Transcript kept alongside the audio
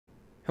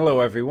Hello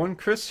everyone,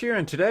 Chris here,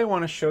 and today I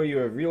want to show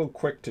you a real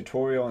quick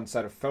tutorial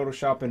inside of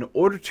Photoshop in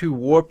order to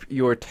warp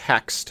your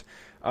text,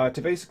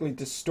 to basically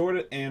distort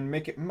it and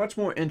make it much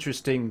more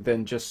interesting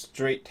than just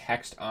straight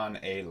text on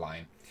a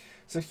line.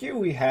 So here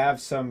we have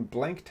some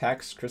blank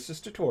text,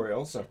 Chris's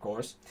tutorials of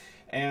course,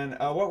 and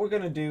what we're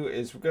going to do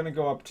is we're going to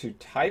go up to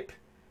Type,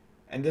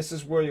 and this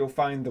is where you'll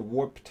find the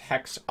Warp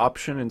Text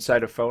option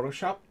inside of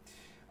Photoshop.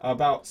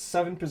 About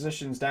 7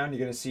 positions down you're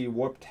going to see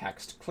Warp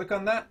Text. Click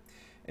on that,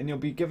 and you'll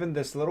be given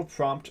this little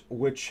prompt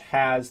which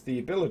has the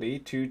ability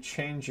to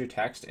change your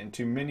text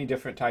into many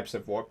different types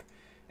of warp,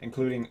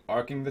 including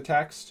arcing the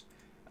text,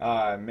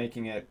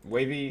 making it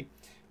wavy,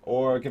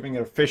 or giving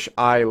it a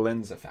fisheye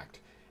lens effect.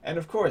 And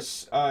of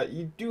course,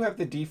 you do have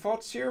the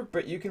defaults here,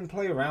 but you can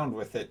play around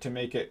with it to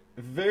make it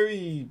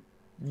very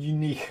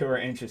unique or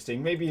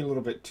interesting, maybe a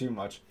little bit too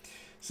much.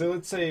 So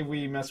let's say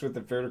we mess with the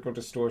vertical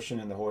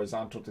distortion and the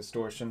horizontal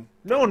distortion.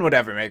 No one would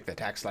ever make the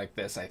text like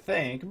this, I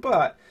think,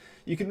 but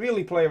you can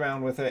really play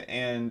around with it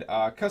and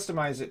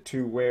customize it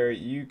to where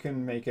you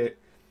can make it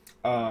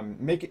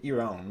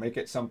your own, make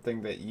it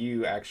something that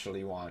you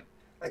actually want.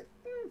 Like,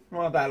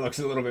 well, that looks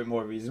a little bit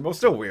more reasonable,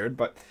 still weird,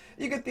 but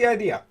you get the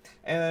idea.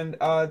 And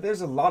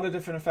there's a lot of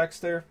different effects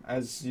there,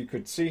 as you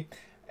could see.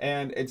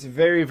 And it's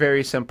very,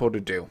 very simple to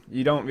do.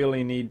 You don't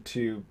really need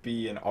to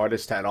be an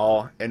artist at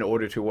all in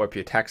order to warp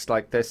your text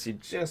like this. You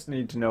just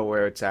need to know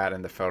where it's at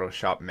in the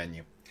Photoshop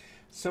menu.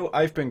 So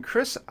I've been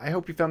Chris. I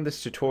hope you found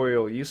this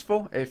tutorial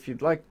useful. If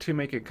you'd like to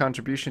make a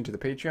contribution to the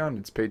Patreon,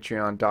 it's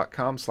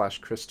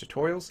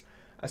patreon.com/ChrisTutorials.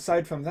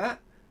 Aside from that,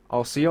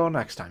 I'll see you all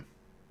next time.